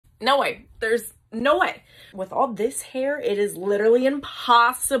No way. There's no way. With all this hair, it is literally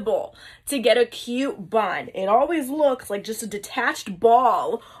impossible to get a cute bun. It always looks like just a detached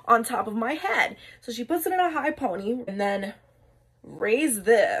ball on top of my head. So she puts it in a high pony and then raise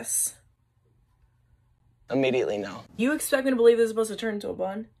this. Immediately no. You expect me to believe this is supposed to turn into a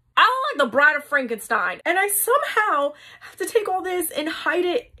bun? I look like the Bride of Frankenstein. And I somehow have to take all this and hide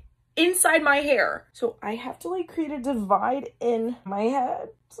it inside my hair. So I have to like create a divide in my head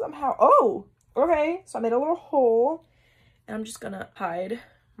somehow. Oh, okay. So I made a little hole and I'm just gonna hide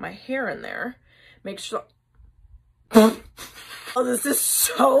my hair in there. Make sure. Oh, this is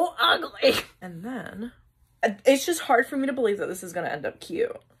so ugly. And then it's just hard for me to believe that this is gonna end up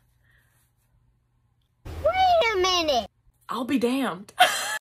cute. Wait a minute. I'll be damned.